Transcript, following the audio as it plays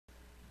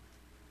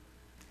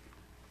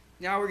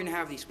Now we're going to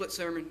have the split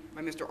sermon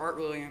by Mr. Art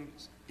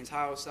Williams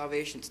entitled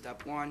Salvation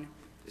Step 1,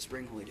 the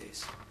Spring Holy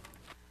Days.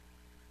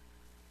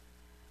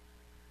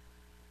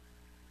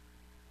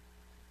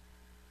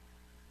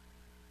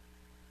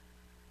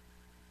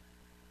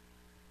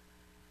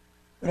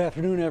 Good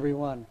afternoon,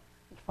 everyone.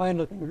 A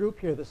fine-looking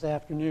group here this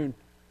afternoon.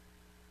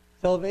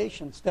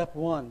 Salvation, Step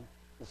 1,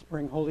 the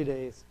Spring Holy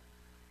Days.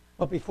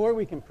 But before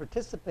we can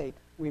participate,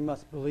 we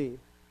must believe,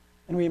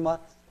 and we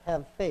must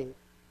have faith.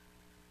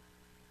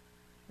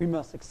 We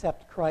must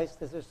accept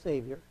Christ as our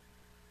Savior.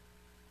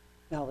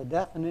 Now, the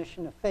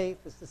definition of faith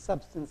is the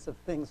substance of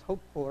things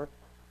hoped for,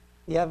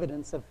 the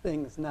evidence of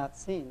things not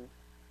seen.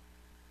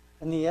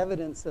 And the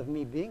evidence of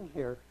me being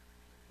here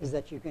is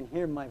that you can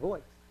hear my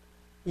voice,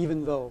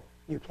 even though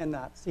you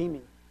cannot see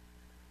me.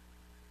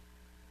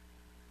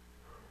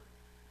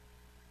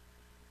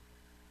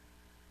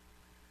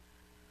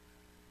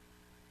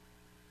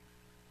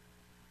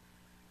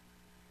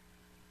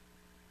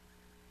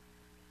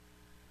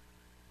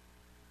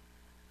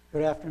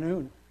 Good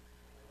afternoon.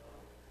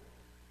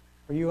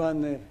 For you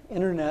on the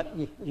internet,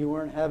 you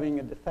weren't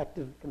having a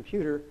defective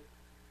computer.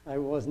 I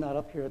was not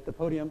up here at the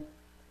podium.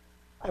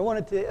 I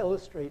wanted to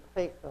illustrate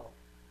faith, though,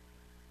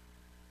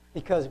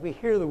 because we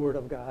hear the Word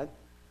of God,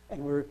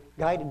 and we're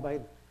guided by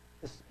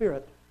the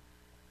Spirit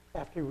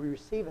after we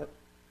receive it.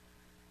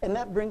 And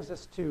that brings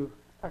us to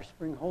our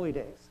Spring Holy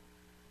Days.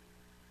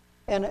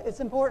 And it's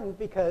important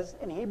because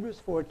in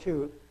Hebrews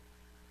 4:2,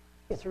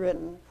 it's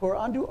written, "For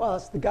unto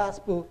us the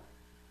gospel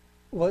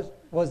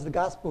was the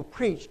gospel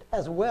preached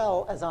as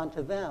well as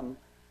unto them,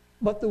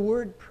 but the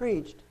word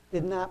preached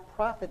did not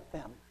profit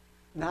them,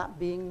 not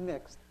being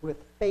mixed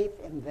with faith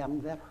in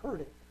them that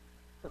heard it."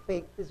 So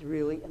faith is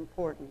really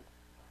important.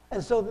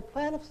 And so the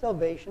plan of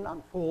salvation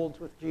unfolds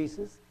with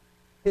Jesus,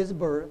 his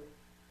birth,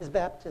 his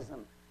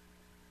baptism.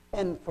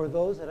 And for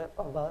those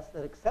of us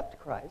that accept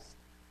Christ,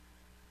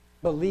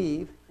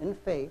 believe in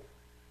faith,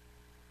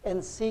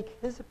 and seek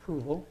his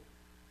approval,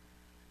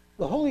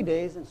 the holy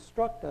days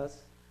instruct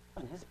us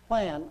on his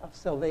plan of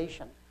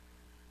salvation.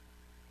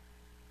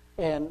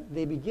 And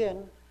they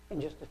begin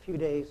in just a few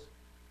days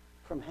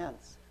from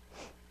hence.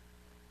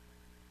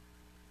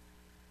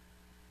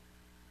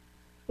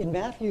 In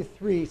Matthew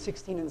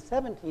 3:16 and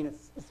 17,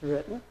 it's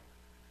written,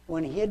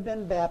 "When he had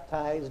been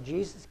baptized,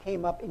 Jesus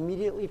came up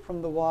immediately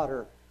from the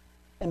water,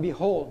 and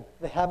behold,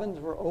 the heavens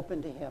were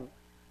opened to him,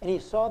 and he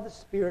saw the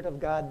Spirit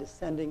of God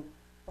descending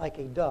like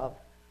a dove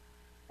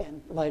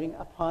and lighting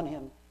upon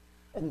him.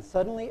 And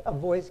suddenly a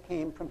voice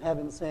came from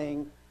heaven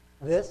saying,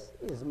 'This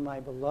is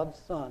my beloved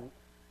Son,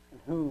 in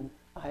whom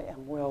I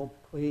am well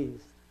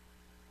pleased.'"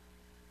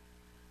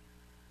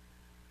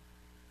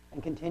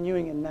 And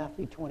continuing in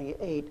Matthew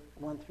 28,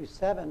 1 through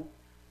 7,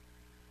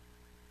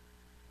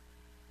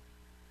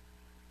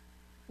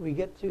 we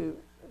get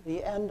to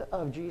the end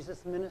of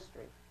Jesus'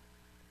 ministry.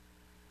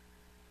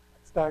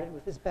 It started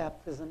with his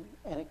baptism,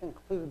 and it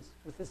concludes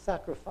with his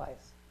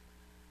sacrifice.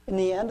 In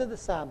the end of the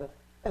Sabbath,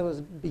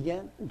 it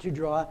began to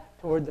draw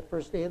toward the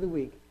first day of the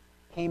week,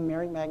 came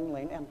Mary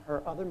Magdalene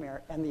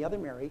and the other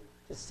Mary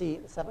to see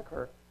the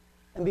sepulchre.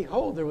 And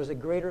behold, there was a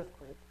great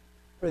earthquake,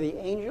 for the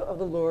angel of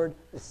the Lord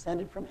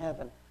descended from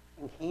heaven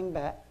and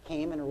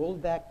came and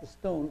rolled back the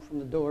stone from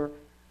the door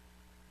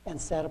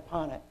and sat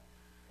upon it.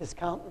 His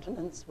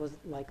countenance was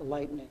like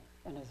lightning,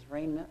 and his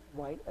raiment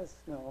white as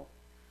snow.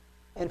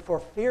 And for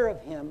fear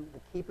of him,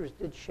 the keepers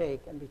did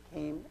shake and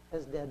became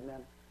as dead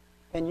men.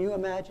 Can you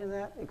imagine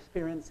that,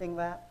 experiencing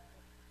that?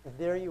 If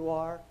there you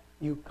are,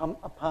 you come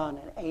upon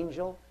an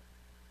angel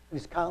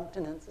whose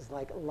countenance is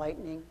like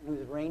lightning, and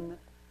whose raiment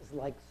is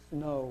like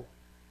snow.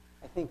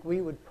 I think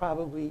we would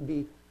probably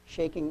be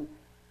shaking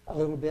a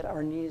little bit.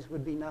 Our knees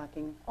would be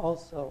knocking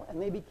also.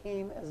 And they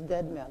became as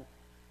dead men.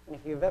 And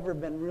if you've ever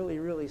been really,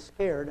 really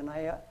scared, and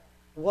I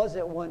was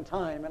at one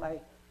time, and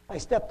I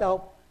stepped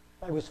out,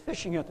 I was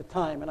fishing at the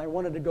time, and I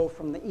wanted to go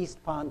from the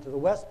east pond to the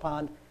west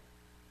pond,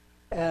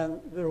 and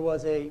there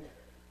was a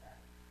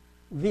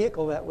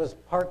vehicle that was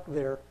parked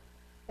there,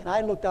 and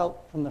I looked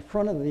out from the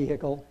front of the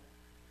vehicle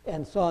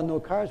and saw no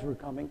cars were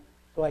coming,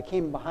 so I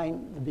came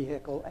behind the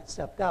vehicle and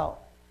stepped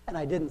out, and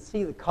I didn't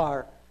see the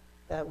car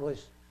that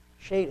was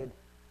shaded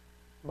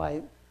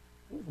by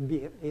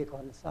the vehicle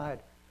on the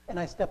side, and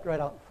I stepped right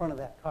out in front of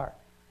that car.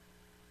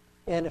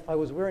 And if I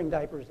was wearing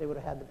diapers, they would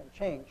have had to been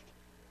changed.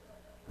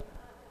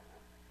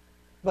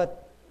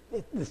 But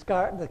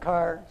the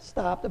car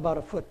stopped about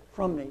a foot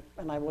from me,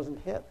 and I wasn't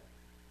hit.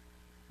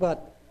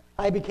 But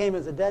I became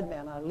as a dead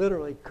man. I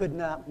literally could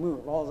not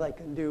move. All I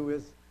can do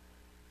is,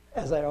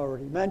 as I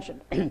already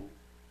mentioned.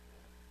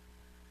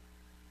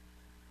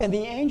 And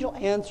the angel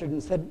answered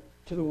and said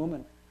to the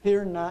woman,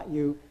 "Fear not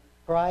you,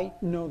 for I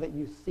know that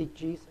you seek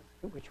Jesus,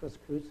 which was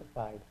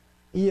crucified.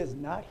 He is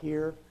not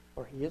here,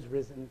 for he is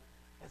risen,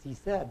 as he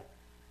said.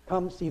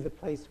 Come see the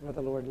place where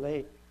the Lord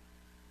lay.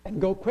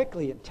 And go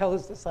quickly and tell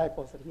his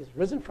disciples that he is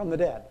risen from the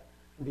dead.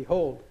 And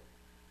behold,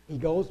 he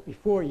goes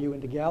before you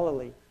into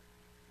Galilee.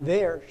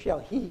 There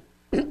shall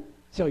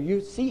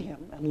you see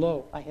him, and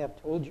lo, I have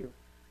told you."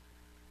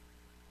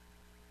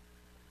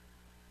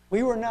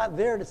 We were not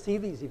there to see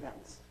these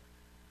events.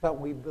 but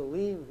we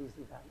believe these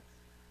events.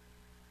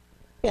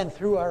 And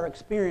through our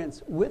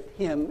experience with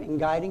him in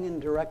guiding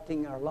and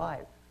directing our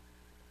life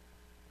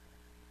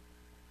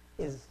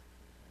is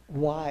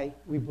why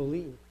we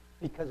believe,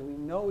 because we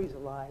know he's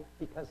alive,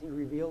 because he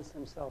reveals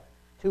himself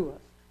to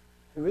us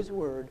through his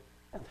word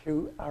and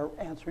through our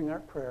answering our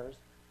prayers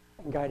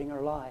and guiding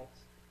our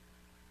lives.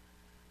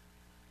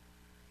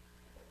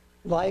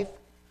 Life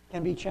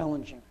can be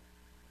challenging,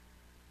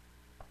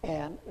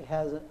 and it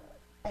has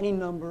any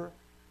number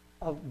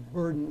of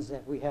burdens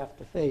that we have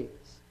to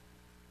face,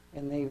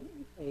 and they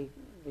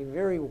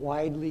vary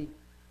widely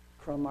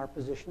from our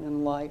position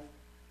in life,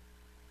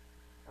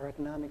 our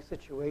economic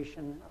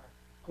situation, our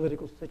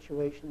political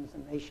situations,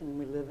 the nation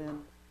we live in,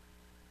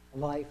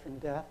 life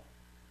and death,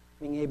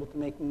 being able to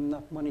make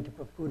enough money to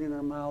put food in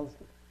our mouths,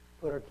 to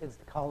put our kids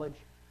to college.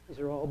 These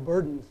are all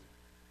burdens.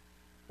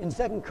 In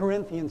 2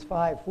 Corinthians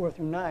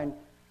 5:4-9,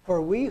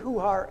 for we who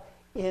are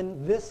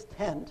in this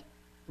tent,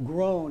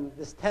 groan,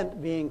 this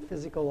tent being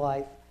physical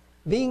life,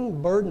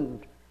 being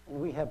burdened,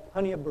 and we have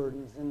plenty of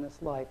burdens in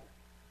this life,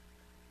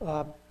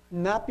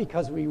 not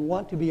because we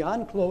want to be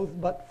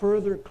unclothed, but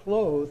further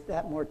clothed,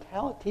 that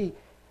mortality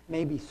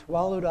may be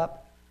swallowed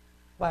up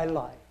by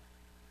life.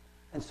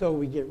 And so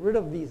we get rid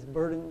of these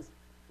burdens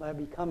by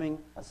becoming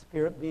a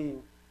spirit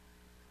being.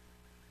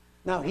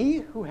 Now he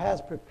who has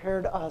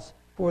prepared us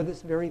for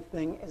this very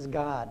thing is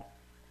God,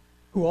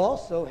 who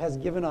also has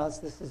given us,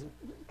 this is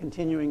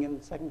continuing in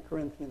 2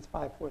 Corinthians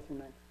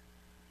 5:4-9,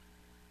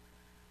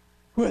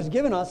 who has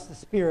given us the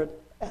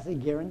Spirit as a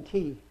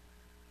guarantee.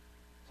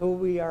 So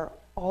we are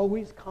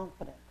always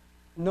confident,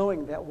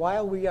 knowing that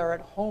while we are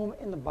at home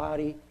in the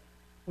body,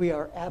 we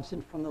are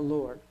absent from the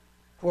Lord,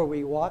 for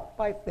we walk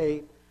by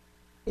faith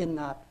and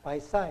not by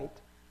sight.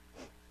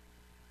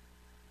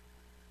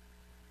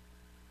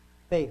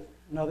 Faith,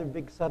 another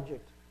big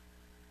subject.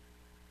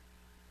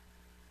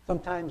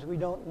 Sometimes we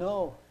don't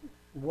know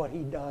what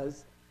he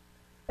does,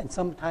 and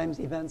sometimes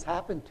events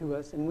happen to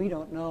us and we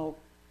don't know.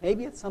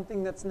 Maybe it's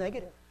something that's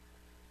negative.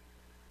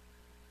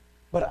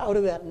 But out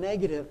of that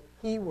negative,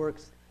 he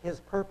works his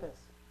purpose.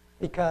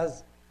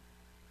 Because,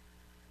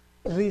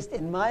 at least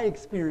in my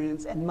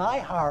experience and my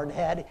hard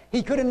head,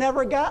 he could have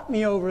never got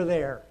me over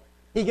there.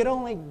 He could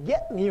only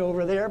get me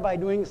over there by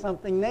doing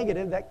something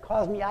negative that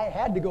caused me, I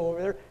had to go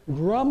over there,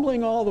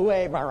 grumbling all the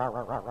way. And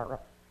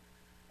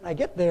I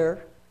get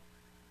there,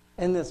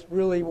 and this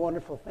really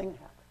wonderful thing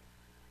happens.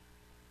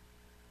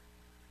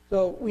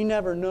 So we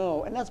never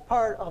know. And that's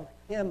part of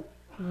him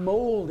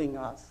molding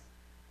us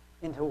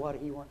into what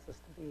he wants us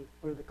to be.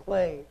 We're the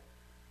clay.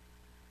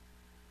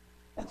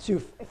 And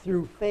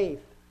through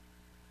faith,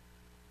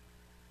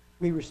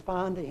 we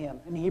respond to him.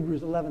 In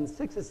Hebrews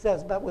 11:6 it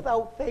says, but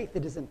without faith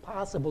it is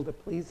impossible to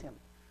please him.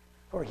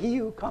 For he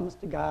who comes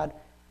to God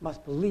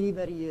must believe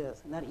that he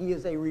is, and that he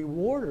is a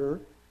rewarder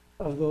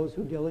of those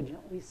who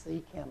diligently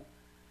seek him.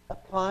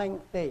 Applying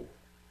faith.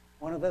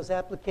 One of those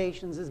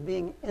applications is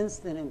being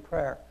instant in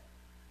prayer.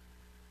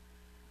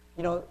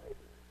 You know,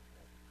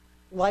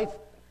 life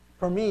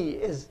for me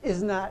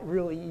is not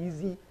really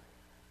easy.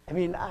 I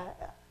mean,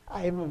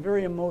 I am a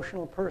very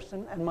emotional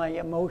person, and my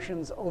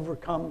emotions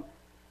overcome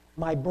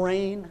my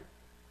brain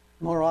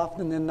more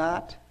often than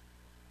not.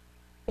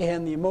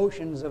 And the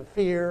emotions of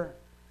fear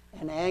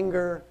and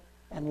anger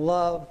and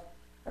love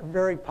are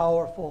very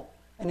powerful.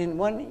 And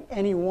in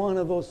any one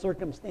of those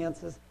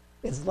circumstances,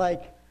 it's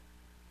like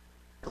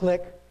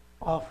click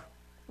off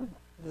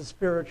the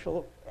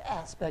spiritual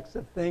aspects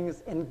of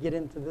things and get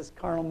into this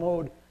carnal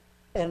mode.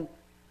 And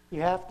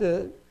you have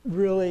to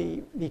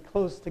really be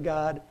close to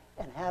God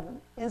and have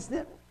an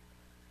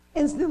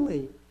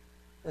instantly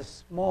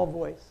this small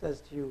voice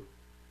says to you,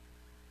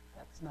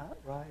 that's not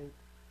right.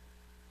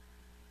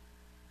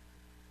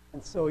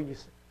 And so you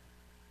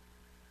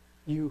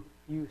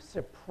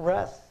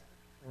suppress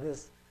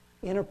this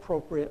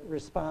inappropriate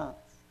response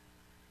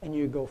and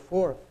you go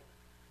forth.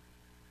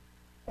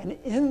 And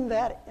in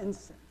that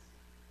instance,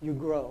 you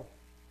grow.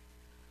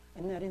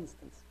 In that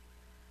instance,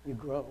 you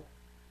grow.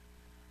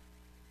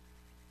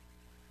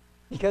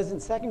 Because in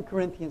 2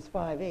 Corinthians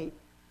 5:8,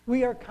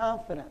 we are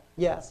confident,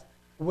 yes,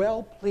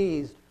 well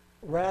pleased,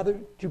 rather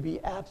to be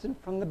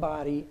absent from the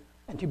body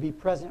and to be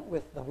present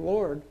with the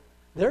Lord.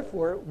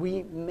 Therefore,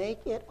 we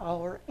make it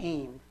our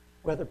aim,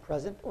 whether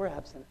present or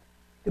absent,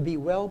 to be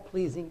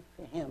well-pleasing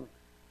to him.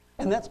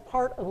 And that's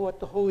part of what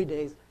the holy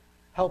days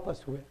help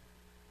us with.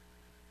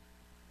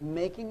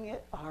 Making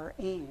it our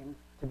aim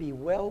to be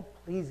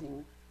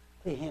well-pleasing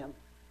to him.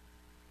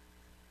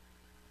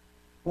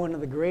 One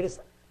of the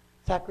greatest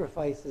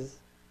sacrifices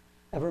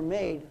ever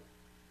made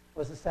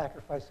was the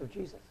sacrifice of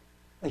Jesus.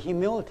 The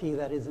humility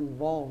that is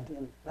involved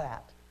in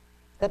that.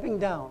 Stepping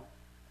down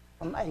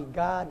from a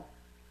God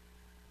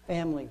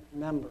family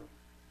member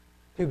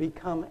to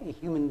become a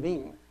human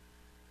being.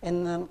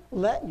 And then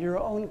let your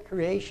own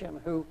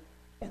creation, who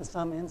in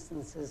some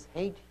instances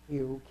hate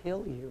you,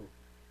 kill you,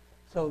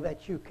 so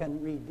that you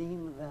can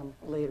redeem them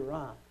later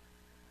on,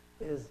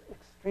 is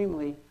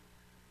extremely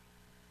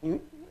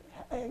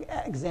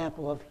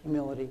example of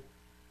humility.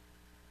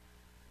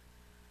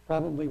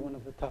 Probably one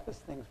of the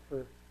toughest things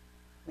for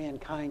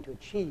mankind to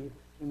achieve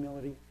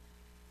humility.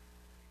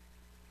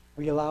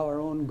 We allow our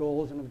own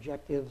goals and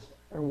objectives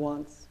or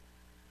wants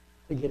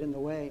to get in the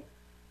way.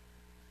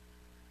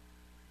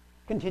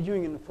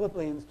 Continuing in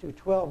Philippians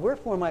 2:12,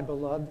 wherefore, my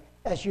beloved,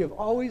 as you have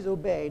always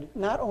obeyed,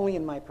 not only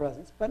in my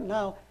presence, but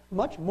now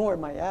much more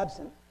in my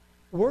absence,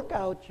 work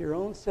out your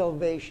own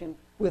salvation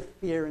with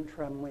fear and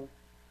trembling.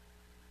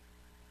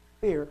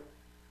 Fear,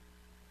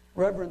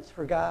 reverence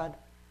for God,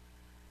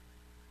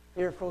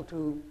 fearful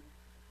to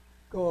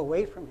go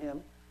away from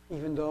him,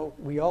 even though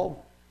we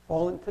all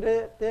fall into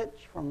the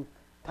ditch from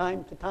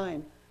time to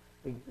time.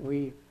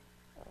 We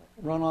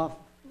run off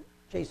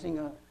chasing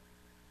a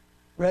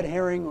red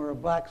herring or a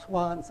black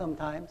swan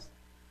sometimes,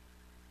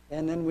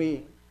 and then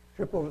we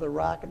trip over the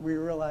rock and we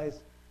realize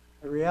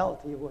the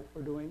reality of what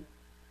we're doing.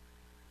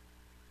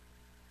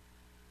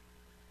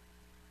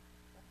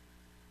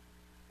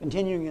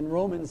 Continuing in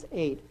Romans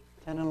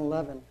 8:10 and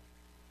 11,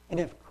 and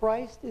if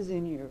Christ is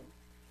in you,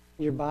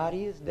 your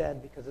body is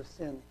dead because of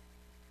sin,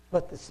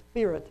 but the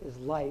Spirit is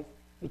life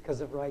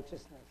because of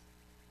righteousness.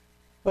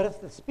 But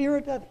if the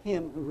Spirit of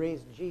him who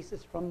raised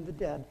Jesus from the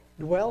dead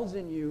dwells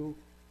in you,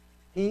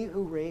 he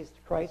who raised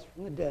Christ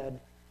from the dead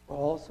will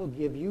also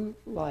give you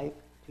life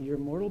to your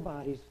mortal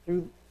bodies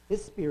through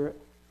his Spirit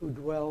who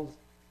dwells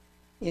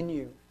in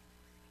you.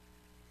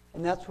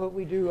 And that's what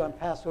we do on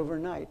Passover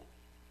night.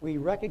 We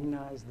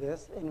recognize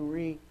this and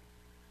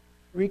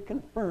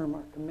reconfirm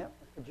our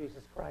commitment to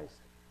Jesus Christ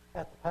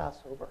at the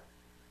Passover.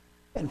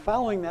 And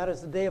following that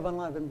is the day of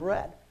unleavened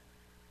bread.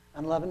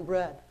 Unleavened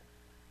bread.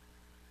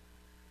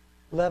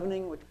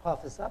 Leavening which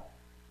puffs up.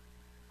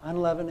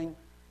 Unleavening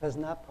does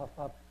not puff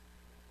up.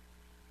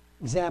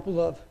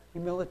 Example of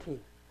humility.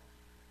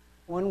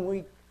 1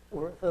 week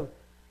worth of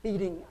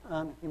feeding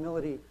on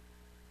humility.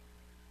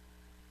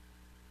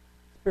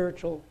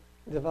 Spiritual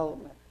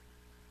development.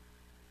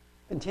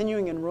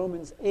 Continuing in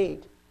Romans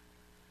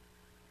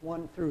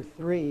 8:1 through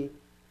 3,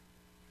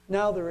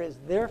 now there is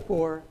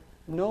therefore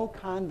no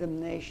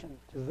condemnation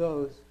to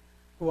those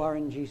who are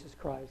in Jesus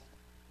Christ,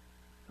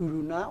 who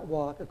do not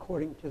walk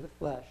according to the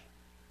flesh,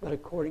 but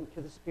according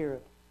to the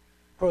Spirit.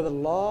 For the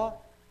law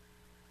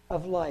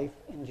of life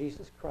in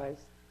Jesus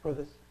Christ, for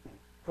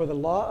the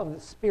law of the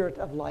Spirit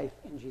of life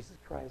in Jesus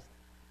Christ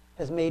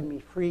has made me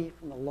free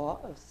from the law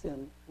of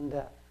sin and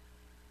death.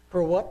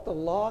 For what the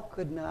law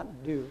could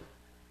not do,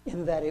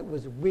 in that it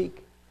was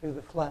weak through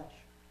the flesh.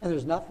 And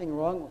there's nothing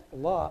wrong with the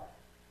law.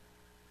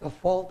 The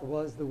fault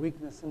was the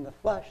weakness in the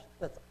flesh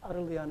that's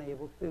utterly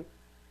unable to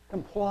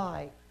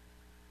comply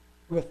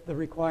with the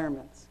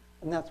requirements.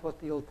 And that's what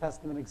the Old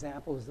Testament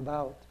example is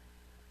about.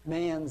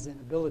 Man's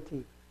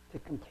inability to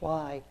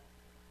comply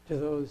to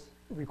those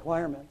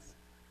requirements.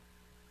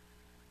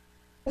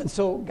 And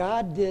so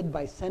God did,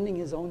 by sending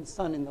his own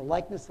Son in the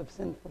likeness of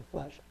sinful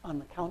flesh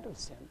on account of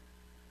sin,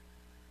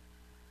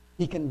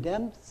 he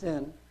condemned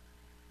sin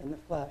in the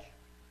flesh.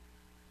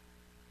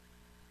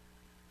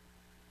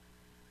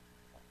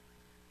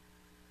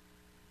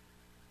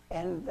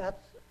 And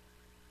that's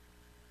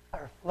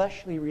our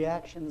fleshly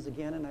reactions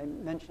again, and I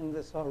mentioned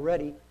this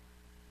already,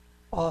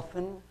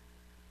 often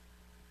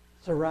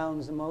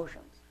surrounds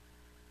emotions.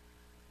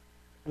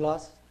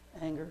 Lust,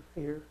 anger,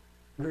 fear,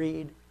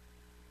 greed,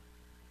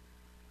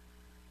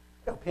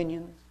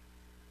 opinions,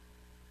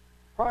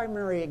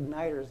 primary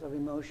igniters of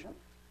emotion.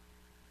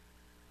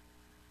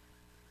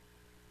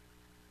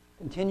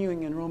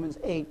 Continuing in Romans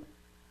 8,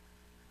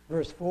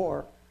 verse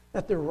 4,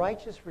 that the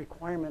righteous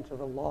requirement of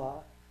the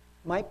law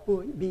might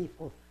be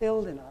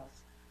fulfilled in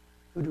us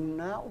who do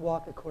not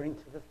walk according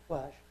to the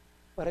flesh,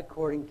 but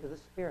according to the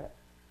Spirit.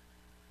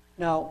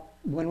 Now,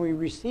 when we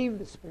receive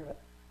the Spirit,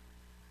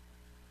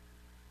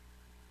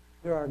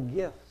 there are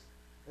gifts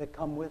that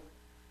come with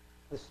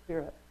the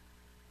Spirit.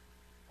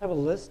 I have a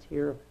list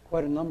here of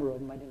quite a number of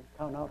them. I didn't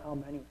count out how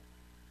many.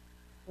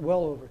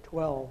 Well over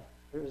 12.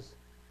 There's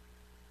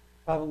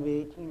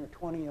probably 18 or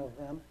 20 of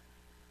them.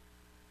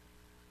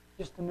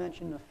 Just to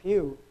mention a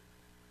few.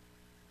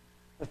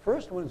 The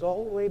first one is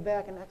all the way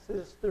back in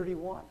Exodus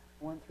 31,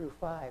 1 through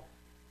 5,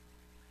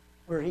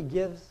 where he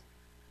gives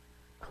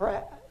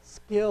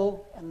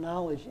skill and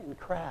knowledge in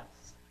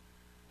crafts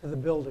to the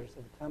builders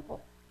of the temple.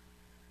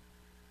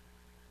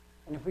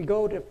 And if we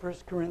go to 1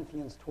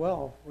 Corinthians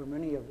 12, where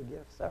many of the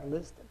gifts are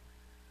listed,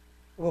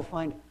 we'll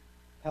find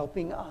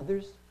helping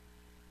others.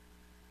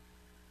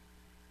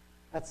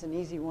 That's an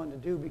easy one to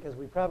do because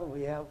we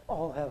probably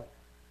all have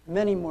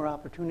many more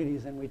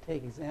opportunities than we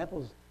take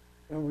examples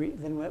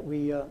than what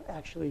we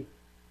actually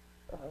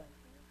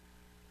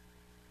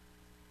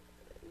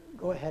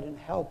go ahead and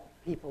help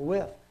people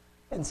with.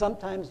 And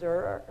sometimes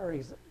there are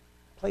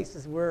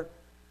places where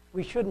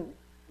we shouldn't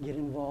get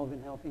involved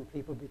in helping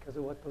people because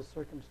of what those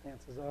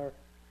circumstances are.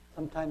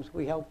 Sometimes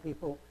we help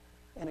people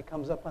and it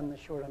comes up on the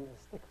short end of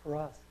the stick for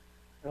us.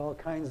 There are all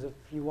kinds of,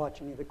 if you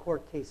watch any of the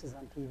court cases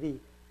on TV, you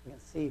can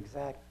see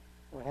exactly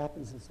what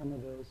happens in some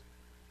of those.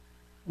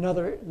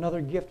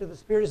 Another gift of the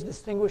Spirit is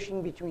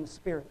distinguishing between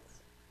spirits,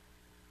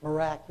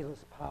 miraculous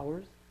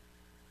powers,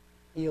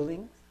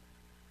 healings,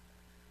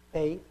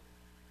 faith.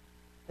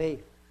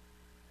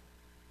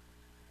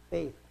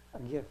 faith a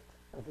gift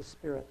of the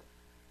Spirit.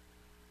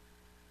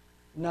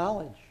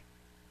 Knowledge,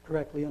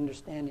 correctly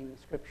understanding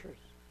the Scriptures.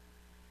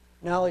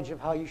 Knowledge of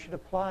how you should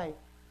apply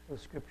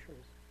those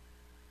Scriptures.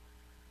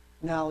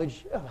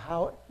 Knowledge of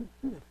how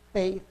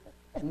faith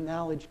and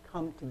knowledge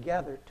come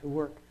together to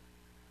work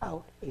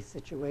out a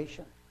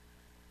situation.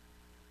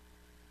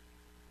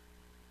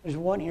 There's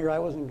one here I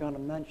wasn't going to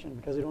mention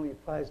because it only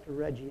applies to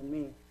Reggie and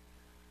me.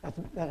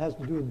 That has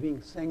to do with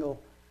being single.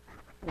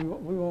 We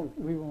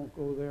won't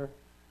go there.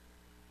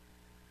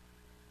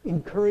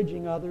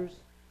 Encouraging others.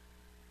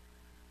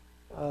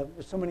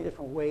 There's so many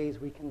different ways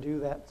we can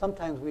do that.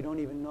 Sometimes we don't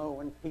even know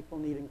when people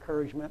need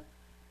encouragement.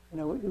 You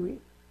know,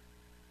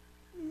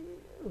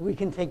 we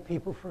can take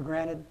people for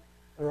granted.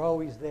 They're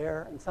always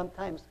there. And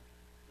sometimes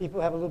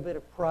people have a little bit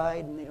of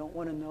pride and they don't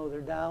want to know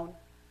they're down.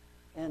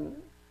 And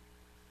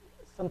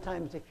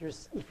sometimes if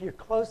you're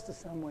close to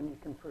someone, you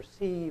can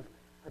perceive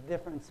a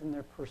difference in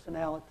their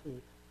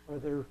personality or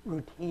their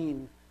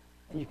routine.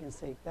 And you can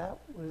say, that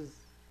was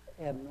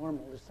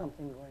abnormal. There's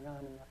something going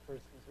on in that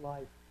person's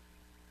life.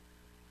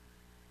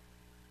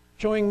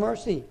 Showing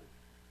mercy.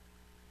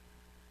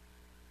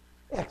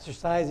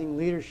 Exercising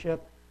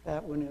leadership.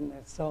 That one in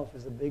itself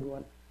is a big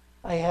one.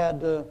 I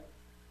had a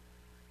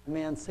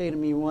man say to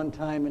me one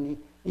time, and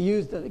he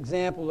used an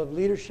example of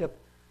leadership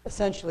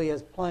essentially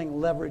as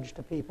applying leverage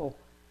to people.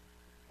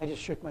 I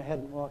just shook my head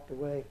and walked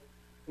away.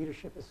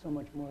 Leadership is so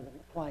much more than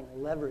applying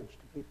leverage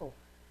to people,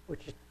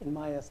 which in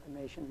my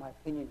estimation, my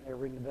opinion here,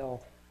 ring the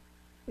bell,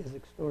 is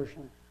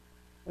extortion.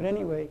 But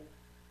anyway,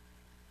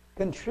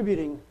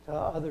 contributing to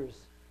others,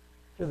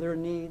 to their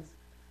needs,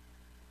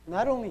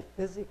 not only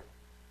physically,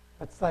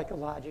 but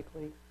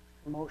psychologically,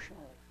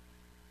 emotionally.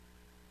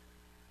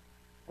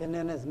 And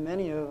then as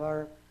many of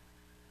our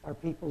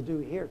people do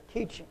here,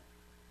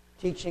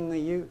 teaching the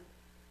youth,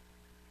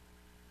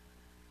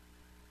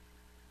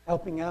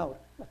 helping out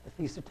at the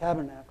Feast of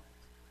Tabernacles.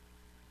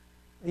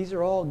 These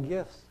are all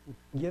gifts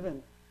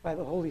given by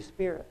the Holy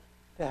Spirit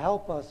to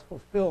help us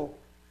fulfill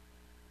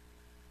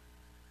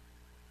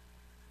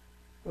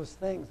those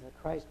things that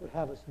Christ would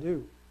have us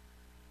do.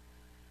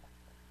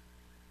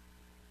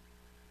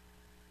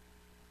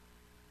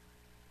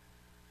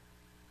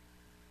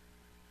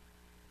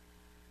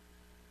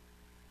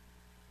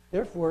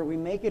 Therefore, we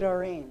make it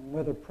our aim,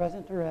 whether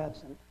present or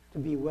absent, to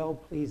be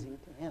well-pleasing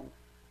to Him.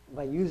 And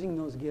by using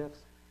those gifts,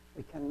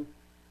 we can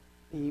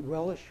be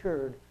well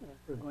assured that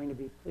we're going to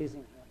be pleasing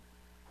Him.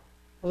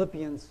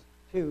 Philippians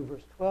 2,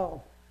 verse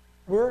 12.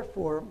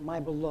 Wherefore, my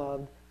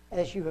beloved,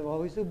 as you have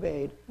always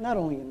obeyed, not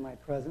only in my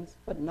presence,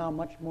 but now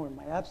much more in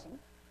my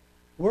absence,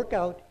 work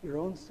out your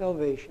own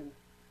salvation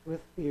with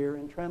fear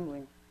and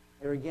trembling.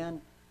 There again,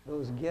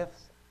 those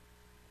gifts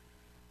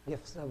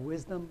of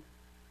wisdom,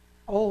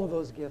 all of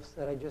those gifts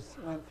that I just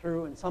went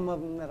through, and some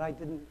of them that I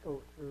didn't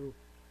go through,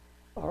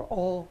 are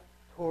all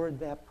toward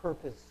that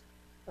purpose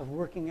of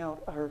working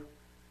out our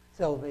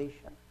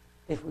salvation.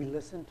 If we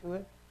listen to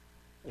it,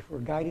 if we're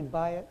guided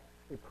by it,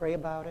 if we pray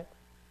about it.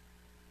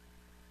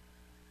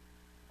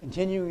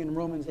 Continuing in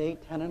Romans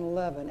 8, 10, and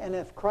 11. And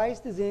if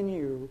Christ is in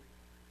you,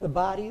 the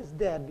body is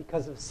dead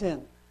because of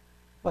sin,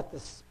 but the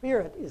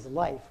Spirit is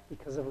life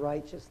because of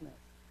righteousness.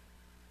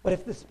 But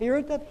if the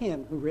Spirit of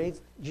Him who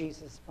raised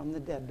Jesus from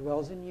the dead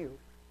dwells in you,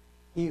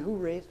 He who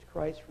raised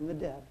Christ from the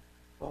dead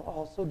will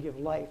also give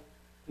life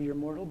to your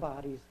mortal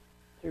bodies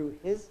through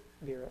His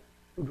Spirit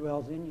who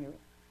dwells in you.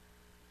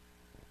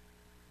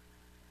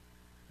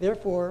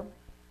 Therefore,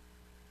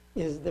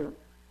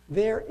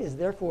 there is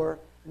therefore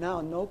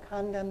now no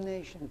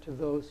condemnation to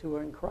those who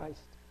are in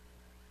Christ,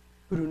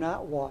 who do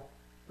not walk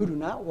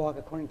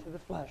according to the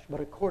flesh,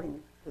 but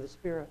according to the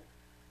Spirit.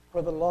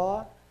 For the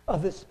law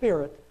of the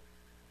Spirit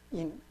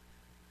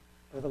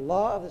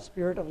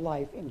of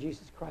life in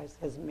Jesus Christ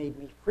has made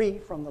me free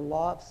from the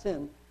law of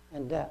sin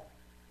and death.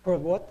 For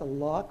what the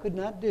law could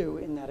not do,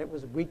 in that it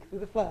was weak through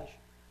the flesh,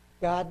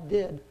 God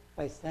did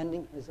by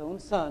sending His own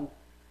Son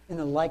in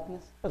the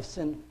likeness of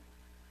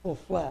sinful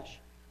flesh.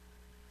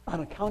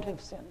 On account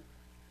of sin,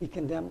 He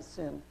condemned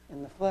sin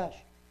in the flesh.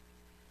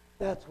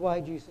 That's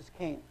why Jesus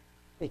came,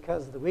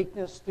 because the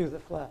weakness through the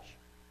flesh.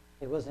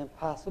 It was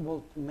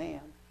impossible to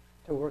man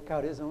to work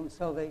out his own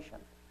salvation.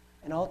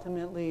 And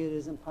ultimately, it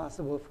is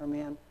impossible for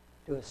man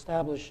to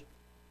establish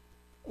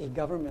a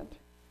government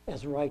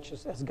as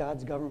righteous as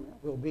God's government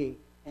will be.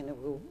 And it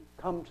will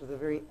come to the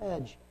very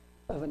edge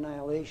of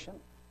annihilation.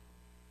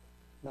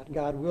 But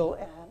God will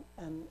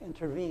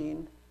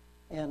intervene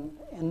and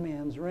end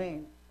man's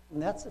reign.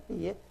 And that's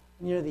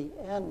near the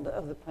end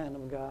of the plan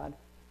of God.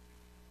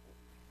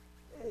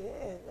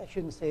 I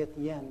shouldn't say at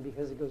the end,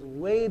 because it goes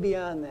way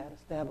beyond that,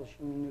 establishing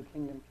a new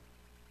kingdom,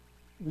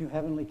 new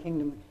heavenly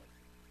kingdom,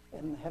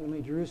 and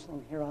heavenly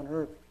Jerusalem here on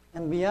earth.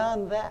 And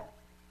beyond that,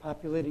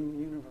 populating the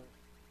universe.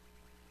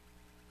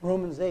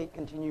 Romans 8,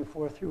 continue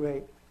 4 through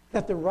 8.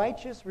 That the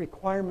righteous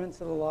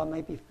requirements of the law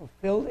might be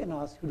fulfilled in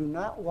us who do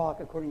not walk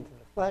according to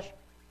the flesh,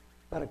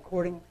 but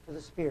according to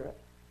the Spirit.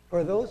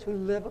 For those who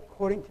live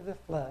according to the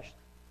flesh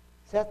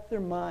set their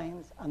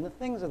minds on the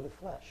things of the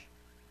flesh.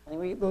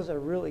 And those are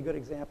really good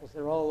examples.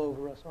 They're all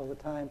over us all the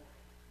time.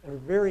 They're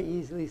very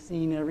easily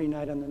seen every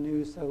night on the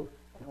news, so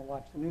I don't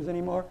watch the news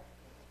anymore.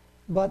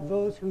 But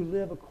those who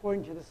live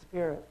according to the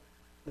Spirit,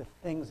 the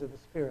things of the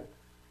Spirit.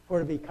 For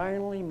to be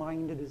carnally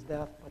minded is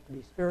death, but to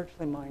be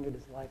spiritually minded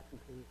is life and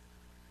peace.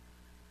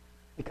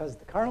 Because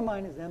the carnal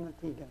mind is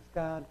enmity against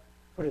God,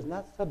 for it is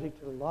not subject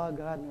to the law of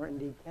God, nor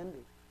indeed can be.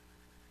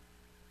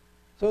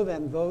 So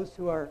then, those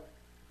who are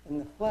in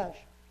the flesh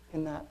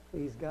cannot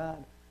please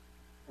God.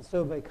 And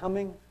so by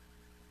coming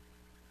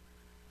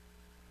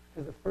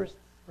to the first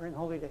spring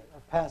holy day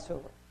of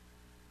Passover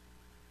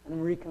and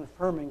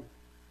reconfirming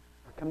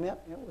our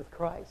commitment with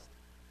Christ,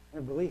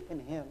 our belief in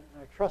Him,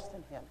 and our trust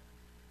in Him,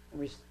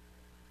 and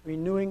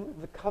renewing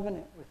the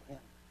covenant with Him,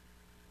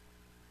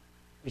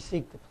 we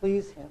seek to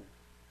please Him.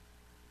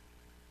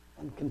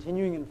 And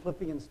continuing in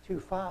Philippians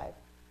 2:5,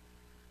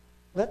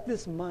 let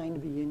this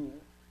mind be in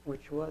you,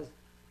 which was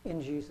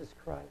in Jesus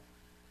Christ.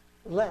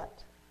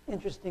 Let,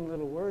 interesting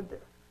little word there.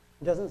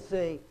 It doesn't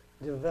say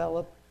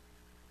develop,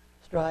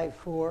 strive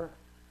for,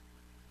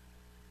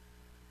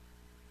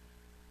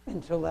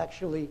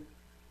 intellectually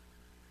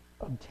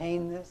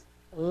obtain this.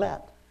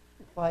 Let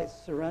implies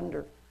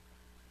surrender.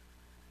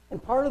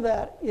 And part of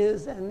that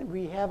is, and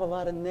we have a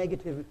lot of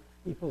negative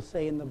people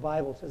say in the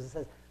Bible, it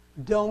says,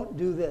 don't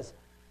do this,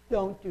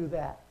 don't do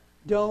that,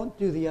 don't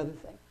do the other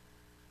thing.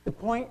 The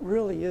point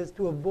really is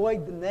to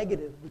avoid the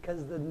negative,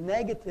 because the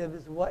negative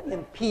is what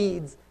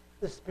impedes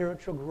the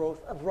spiritual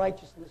growth of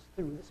righteousness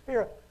through the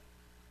Spirit.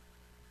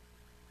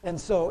 And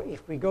so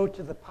if we go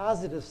to the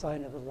positive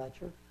side of the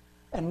ledger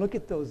and look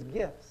at those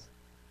gifts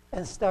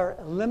and start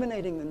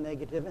eliminating the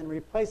negative and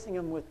replacing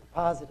them with the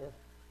positive,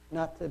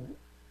 not to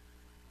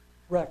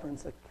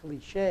reference a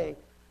cliche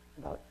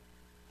about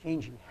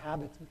changing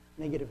habits,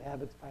 negative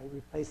habits, by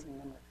replacing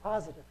them with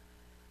positive,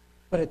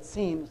 but it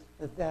seems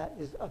that that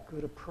is a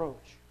good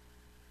approach.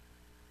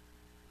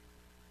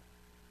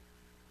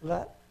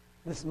 Let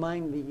this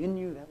mind be in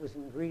you that was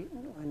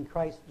in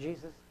Christ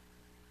Jesus.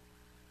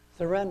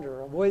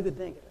 Surrender. Avoid the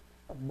negative.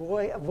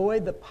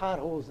 Avoid the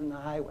potholes in the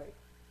highway.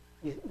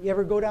 You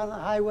ever go down the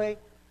highway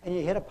and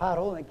you hit a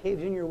pothole and it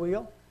caves in your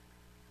wheel?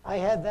 I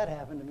had that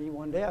happen to me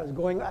one day. I was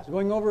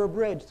going over a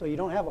bridge, so you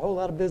don't have a whole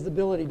lot of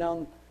visibility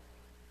down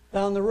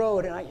the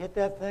road, and I hit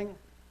that thing,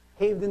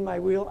 caved in my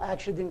wheel.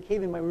 Actually, didn't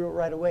cave in my wheel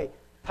right away.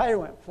 Tire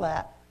went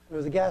flat. There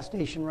was a gas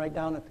station right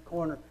down at the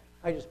corner.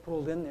 I just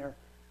pulled in there,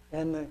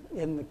 and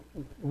the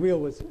wheel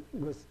was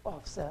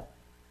offset.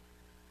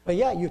 But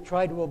yeah, you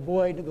try to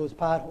avoid those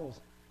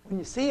potholes. When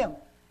you see them,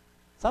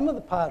 some of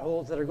the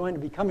potholes that are going to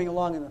be coming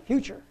along in the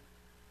future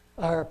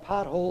are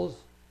potholes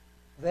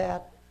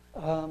that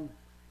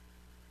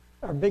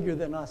are bigger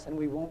than us and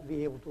we won't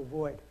be able to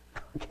avoid.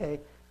 Okay?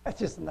 That's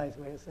just a nice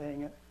way of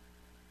saying it.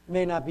 It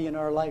may not be in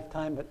our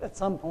lifetime, but at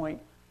some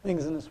point,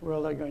 things in this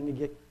world are going to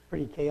get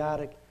pretty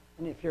chaotic.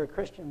 And if you're a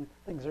Christian,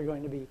 things are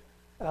going to be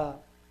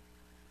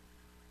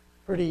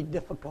pretty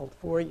difficult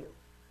for you.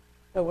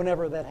 But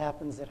whenever that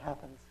happens, it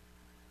happens.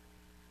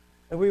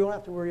 But we won't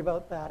have to worry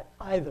about that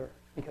either,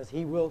 because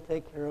He will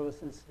take care of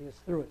us and see us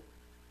through it.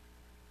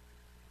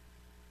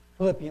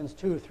 Philippians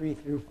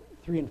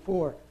 2:3 and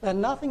 4. Let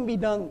nothing be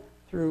done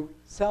through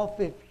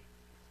selfish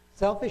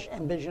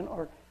ambition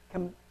or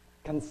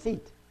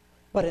conceit,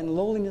 but in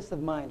lowliness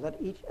of mind.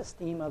 Let each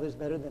esteem others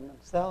better than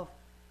himself.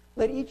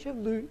 Let each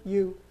of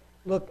you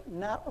look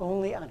not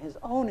only on his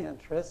own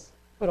interests,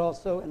 but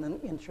also in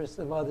the interests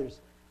of others.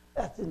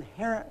 That's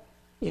inherent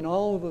in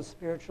all of those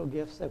spiritual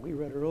gifts that we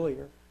read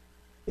earlier,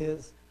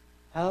 is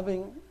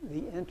having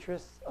the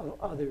interests of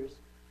others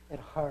at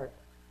heart.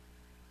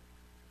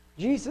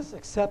 Jesus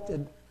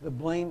accepted the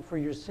blame for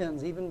your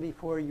sins even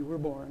before you were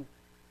born.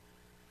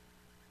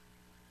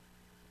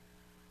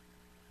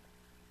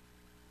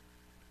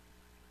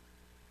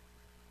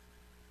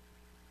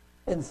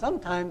 And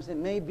sometimes it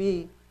may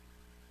be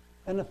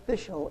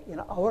beneficial in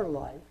our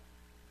life,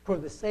 for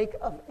the sake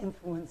of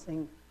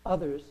influencing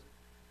others,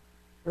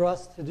 for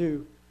us to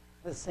do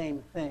the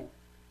same thing,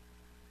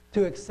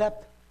 to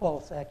accept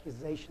false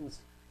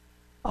accusations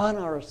on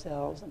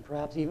ourselves and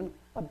perhaps even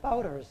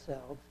about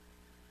ourselves,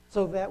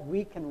 so that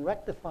we can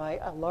rectify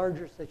a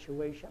larger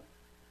situation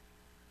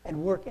and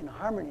work in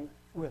harmony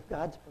with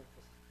God's purpose.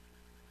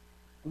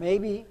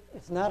 Maybe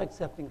it's not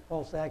accepting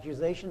false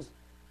accusations.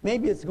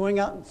 Maybe it's going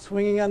out and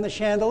swinging on the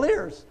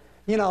chandeliers.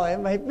 You know, it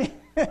might be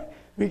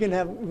we can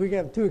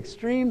have two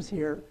extremes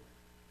here,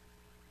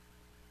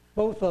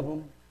 both of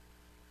them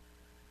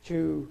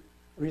to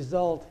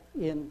result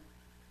in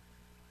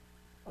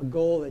a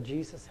goal that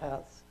Jesus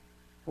has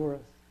for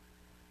us.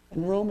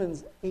 In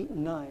Romans 8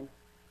 and 9,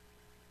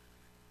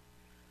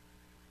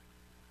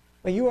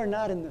 but you are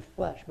not in the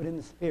flesh, but in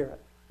the Spirit.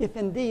 If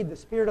indeed the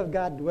Spirit of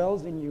God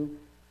dwells in you,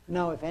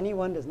 now if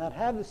anyone does not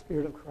have the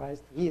Spirit of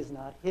Christ, he is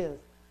not his.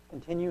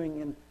 Continuing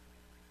in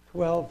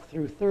 12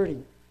 through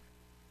 30.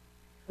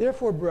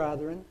 Therefore,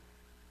 brethren,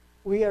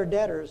 we are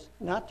debtors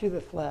not to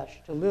the flesh,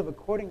 to live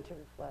according to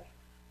the flesh.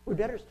 We're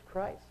debtors to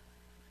Christ.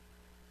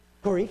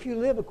 For if you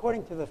live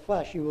according to the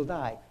flesh, you will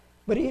die.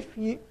 But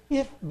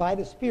if by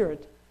the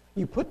Spirit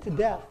you put to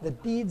death the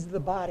deeds of the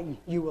body,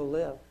 you will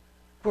live.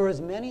 For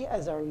as many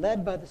as are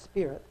led by the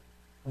Spirit,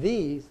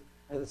 these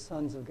are the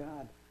sons of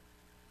God.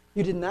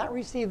 You did not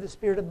receive the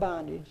spirit of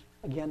bondage,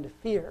 again to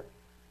fear,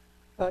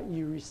 but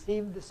you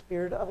received the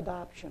spirit of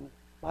adoption,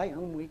 by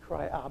whom we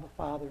cry, Abba,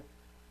 Father.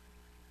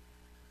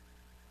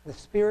 The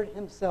Spirit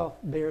himself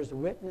bears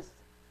witness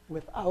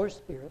with our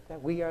spirit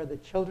that we are the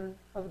children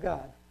of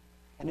God.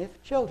 And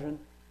if children,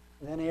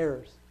 then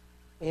heirs,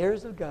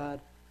 heirs of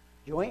God,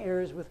 joint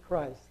heirs with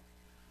Christ,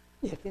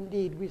 if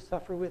indeed we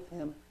suffer with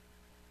him,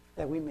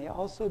 that we may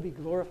also be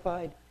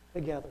glorified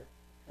together.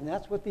 And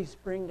that's what these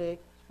spring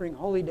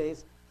holy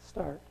days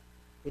start.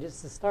 It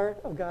is the start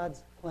of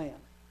God's plan,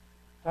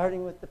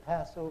 starting with the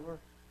Passover,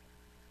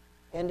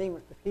 ending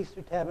with the Feast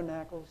of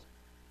Tabernacles,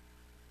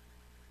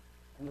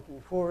 and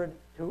looking forward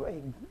to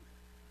a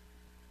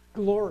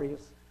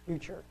glorious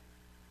future.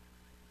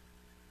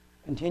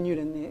 Continued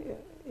in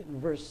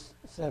verse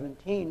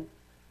 17,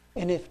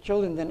 and if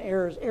children, then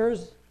heirs,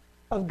 heirs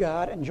of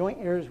God and joint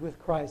heirs with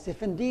Christ,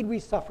 if indeed we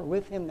suffer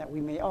with him, that we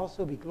may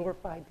also be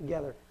glorified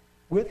together.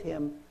 With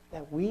him,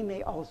 that we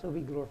may also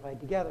be glorified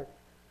together.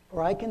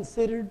 For I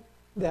considered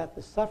that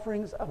the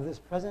sufferings of this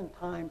present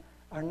time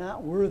are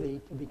not worthy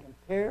to be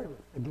compared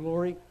with the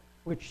glory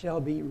which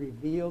shall be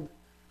revealed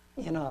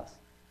in us.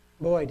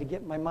 Boy, to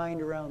get my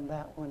mind around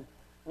that one,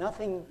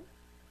 nothing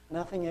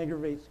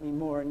aggravates me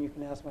more, and you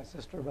can ask my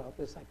sister about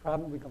this. I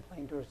probably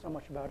complain to her so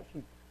much about it,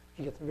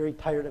 she gets very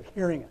tired of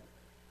hearing it.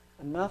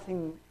 But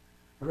nothing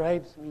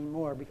drives me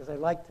more, because I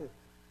like to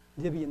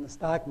divvy in the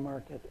stock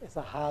market as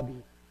a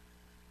hobby.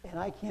 And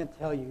I can't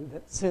tell you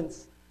that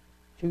since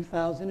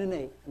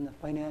 2008, in the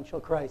financial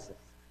crisis,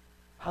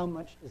 how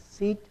much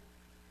deceit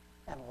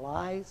and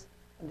lies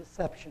and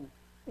deception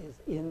is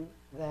in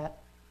that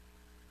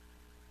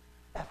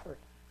effort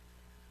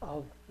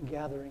of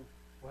gathering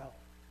wealth.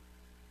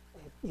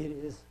 It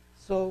is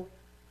so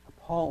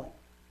appalling.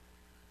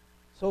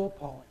 So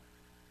appalling.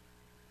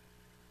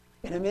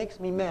 And it makes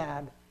me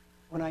mad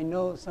when I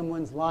know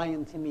someone's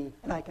lying to me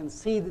and I can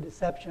see the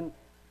deception,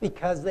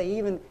 because they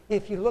even,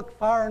 if you look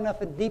far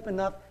enough and deep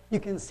enough, you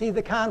can see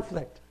the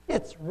conflict.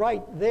 It's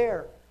right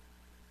there.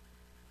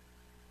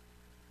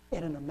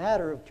 And in a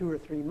matter of 2 or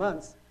 3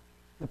 months,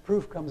 the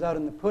proof comes out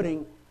in the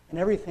pudding, and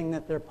everything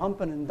that they're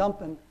pumping and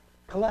dumping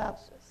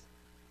collapses.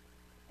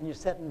 And you're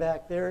sitting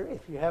back there,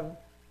 if you have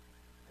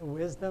the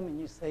wisdom, and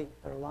you say,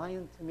 they're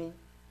lying to me,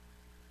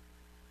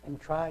 and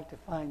try to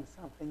find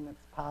something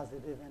that's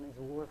positive and is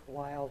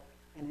worthwhile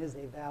and is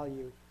a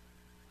value.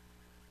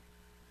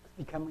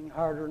 It's becoming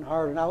harder and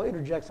harder. And I'll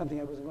interject something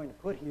I wasn't going to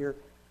put here.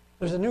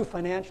 There's a new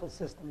financial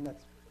system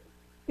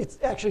it's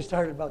actually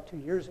started about 2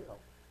 years ago,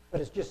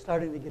 but it's just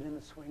starting to get in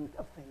the swing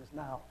of things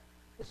now.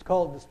 It's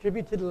called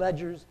distributed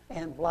ledgers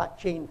and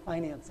blockchain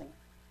financing.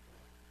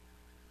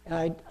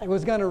 And I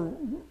was going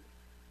to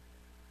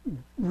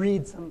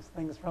read some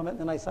things from it, and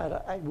then I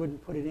decided I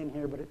wouldn't put it in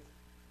here, but it's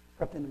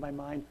crept into my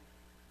mind.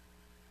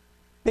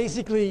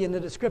 Basically, in the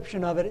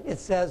description of it, it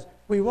says,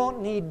 we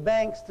won't need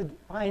banks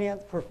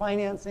for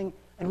financing,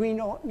 and we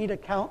don't need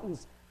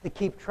accountants to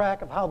keep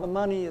track of how the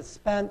money is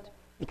spent,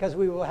 because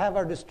we will have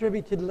our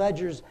distributed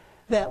ledgers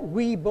that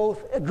we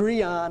both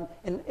agree on,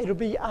 and it'll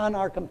be on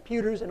our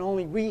computers, and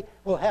only we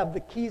will have the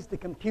keys to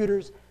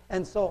computers,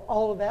 and so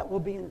all of that will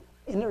be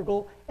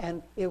integral,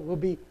 and it will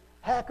be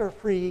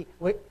hacker-free.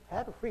 Wait,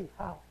 hacker-free?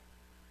 How?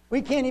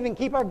 We can't even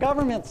keep our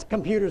government's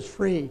computers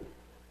free.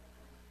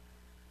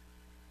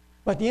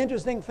 But the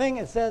interesting thing,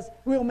 it says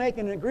we'll make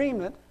an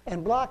agreement,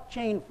 and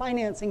blockchain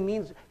financing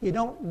means you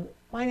don't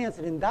finance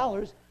it in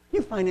dollars,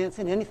 you finance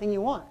it in anything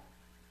you want.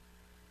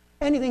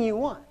 Anything you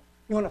want.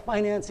 You want to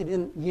finance it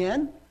in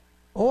yen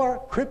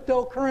or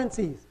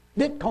cryptocurrencies,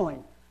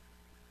 Bitcoin.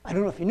 I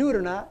don't know if you knew it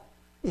or not.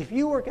 If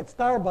you work at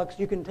Starbucks,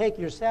 you can take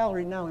your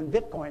salary now in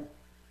Bitcoin.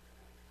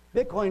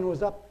 Bitcoin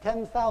was up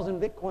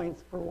 10,000 Bitcoins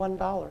for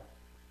 $1.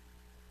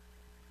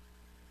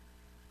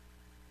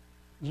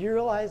 Do you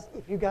realize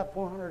if you got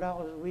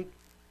 $400 a week,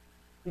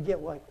 you get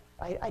what?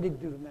 I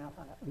didn't do the math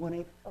on it.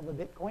 1/8 of a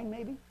Bitcoin,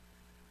 maybe?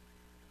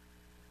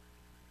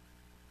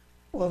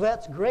 Well,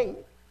 that's great.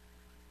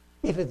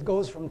 If it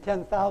goes from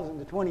 10,000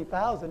 to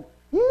 20,000,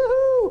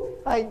 yoo-hoo!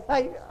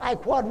 I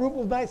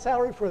quadrupled my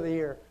salary for the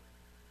year.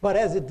 But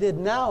as it did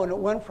now, and it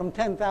went from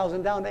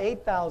 10,000 down to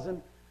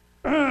 8,000,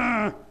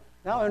 now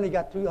I only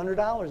got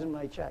 $200 in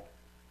my check.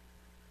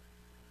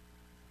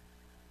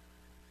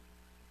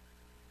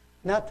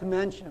 Not to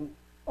mention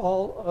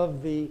all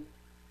of the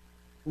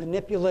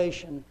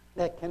manipulation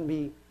that can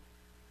be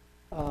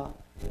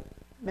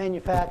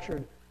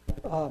manufactured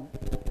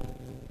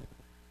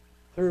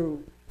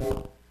through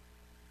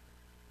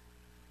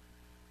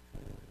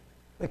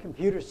the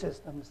computer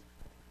systems.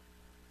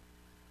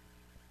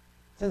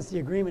 Since the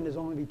agreement is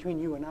only between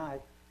you and I,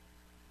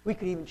 we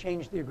could even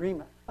change the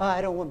agreement.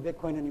 I don't want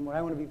Bitcoin anymore.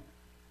 I want to be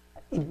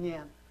in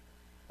yen.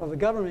 Well, the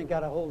government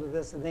got a hold of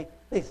this, and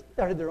they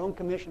started their own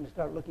commission to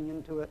start looking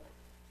into it.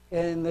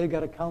 And they've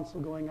got a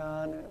council going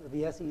on with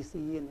the SEC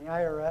and the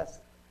IRS,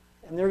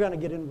 and they're going to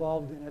get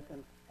involved in it,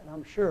 and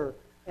I'm sure.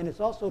 And it's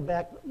also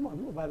backed,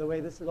 by the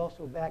way, this is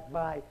also backed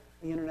by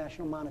the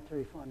International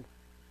Monetary Fund.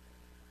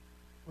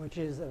 which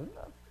is a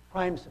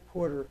prime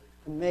supporter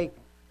to make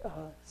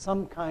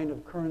some kind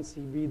of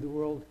currency be the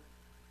world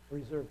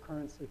reserve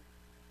currency.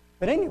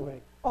 But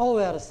anyway, all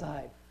that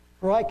aside,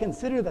 for I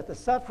consider that the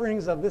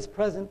sufferings of this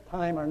present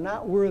time are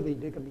not worthy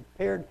to be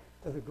compared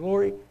to the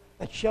glory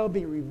that shall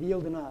be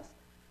revealed in us.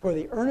 For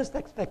the earnest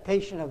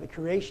expectation of the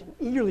creation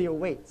eagerly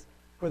awaits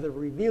for the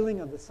revealing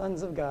of the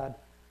sons of God.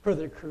 For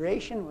the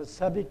creation was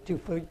subject to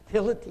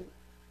futility.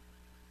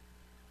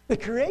 The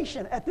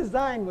creation at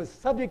design was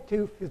subject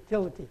to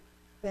futility,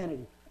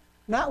 vanity.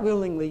 Not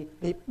willingly,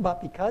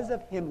 but because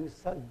of him who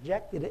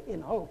subjected it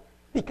in hope.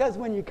 Because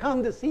when you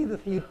come to see the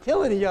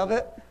futility of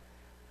it,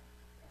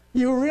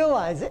 you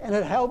realize it, and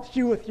it helps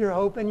you with your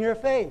hope and your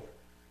faith.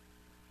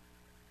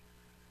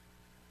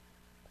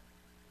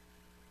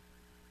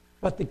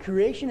 But the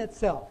creation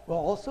itself will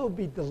also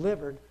be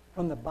delivered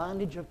from the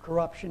bondage of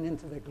corruption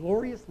into the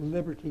glorious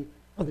liberty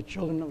of the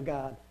children of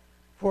God.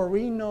 For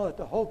we know that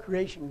the whole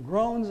creation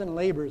groans and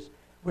labors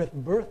with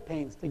birth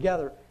pains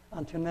together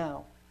unto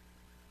now.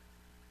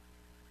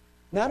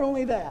 Not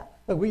only that,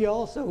 but we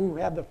also who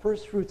have the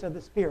first fruits of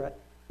the Spirit,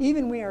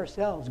 even we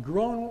ourselves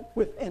groan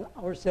within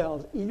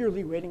ourselves,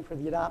 eagerly waiting for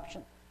the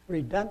adoption, the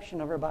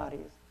redemption of our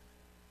bodies.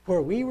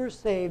 For we were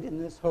saved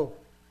in this hope.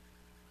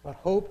 But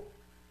hope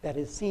that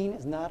is seen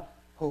is not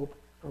hope.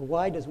 For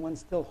why does one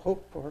still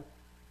hope for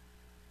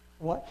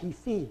what he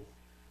sees?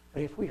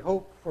 But if we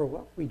hope for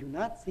what we do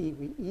not see,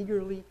 we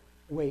eagerly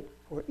wait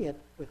for it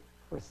with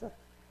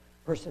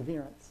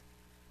perseverance.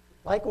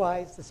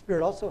 Likewise, the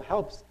Spirit also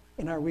helps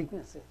in our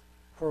weaknesses.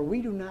 For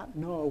we do not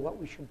know what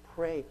we should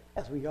pray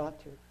as we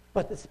ought to.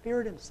 But the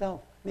Spirit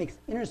himself makes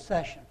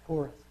intercession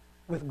for us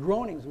with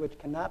groanings which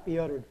cannot be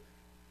uttered.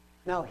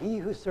 Now he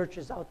who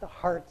searches out the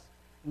hearts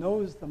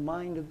knows the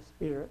mind of the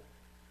Spirit,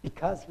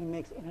 because he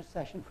makes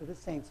intercession for the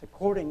saints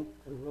according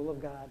to the will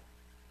of God.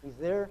 He's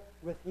there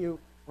with you,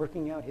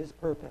 working out his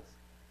purpose.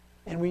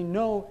 And we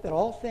know that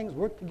all things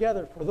work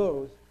together for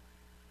those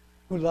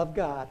who love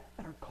God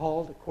and are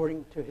called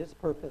according to his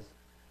purpose.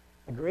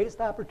 The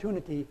greatest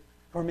opportunity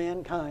for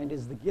mankind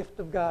is the gift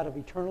of God of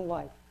eternal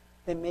life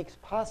that makes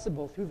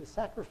possible through the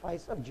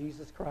sacrifice of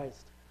Jesus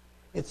Christ.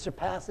 It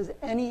surpasses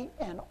any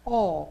and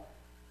all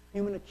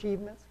human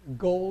achievements,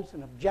 goals,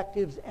 and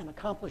objectives and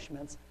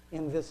accomplishments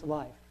in this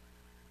life.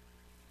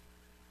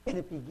 And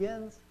it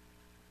begins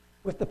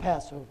with the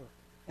Passover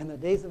and the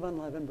days of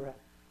unleavened bread.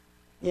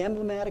 The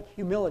emblematic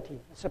humility,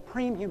 the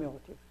supreme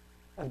humility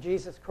of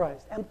Jesus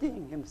Christ,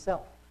 emptying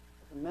himself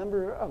as a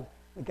member of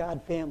the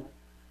God family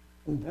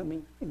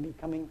and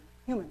becoming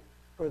human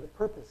for the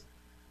purpose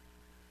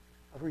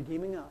of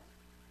redeeming us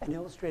and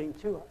illustrating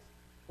to us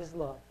his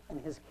love and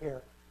his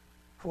care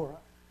for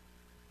us.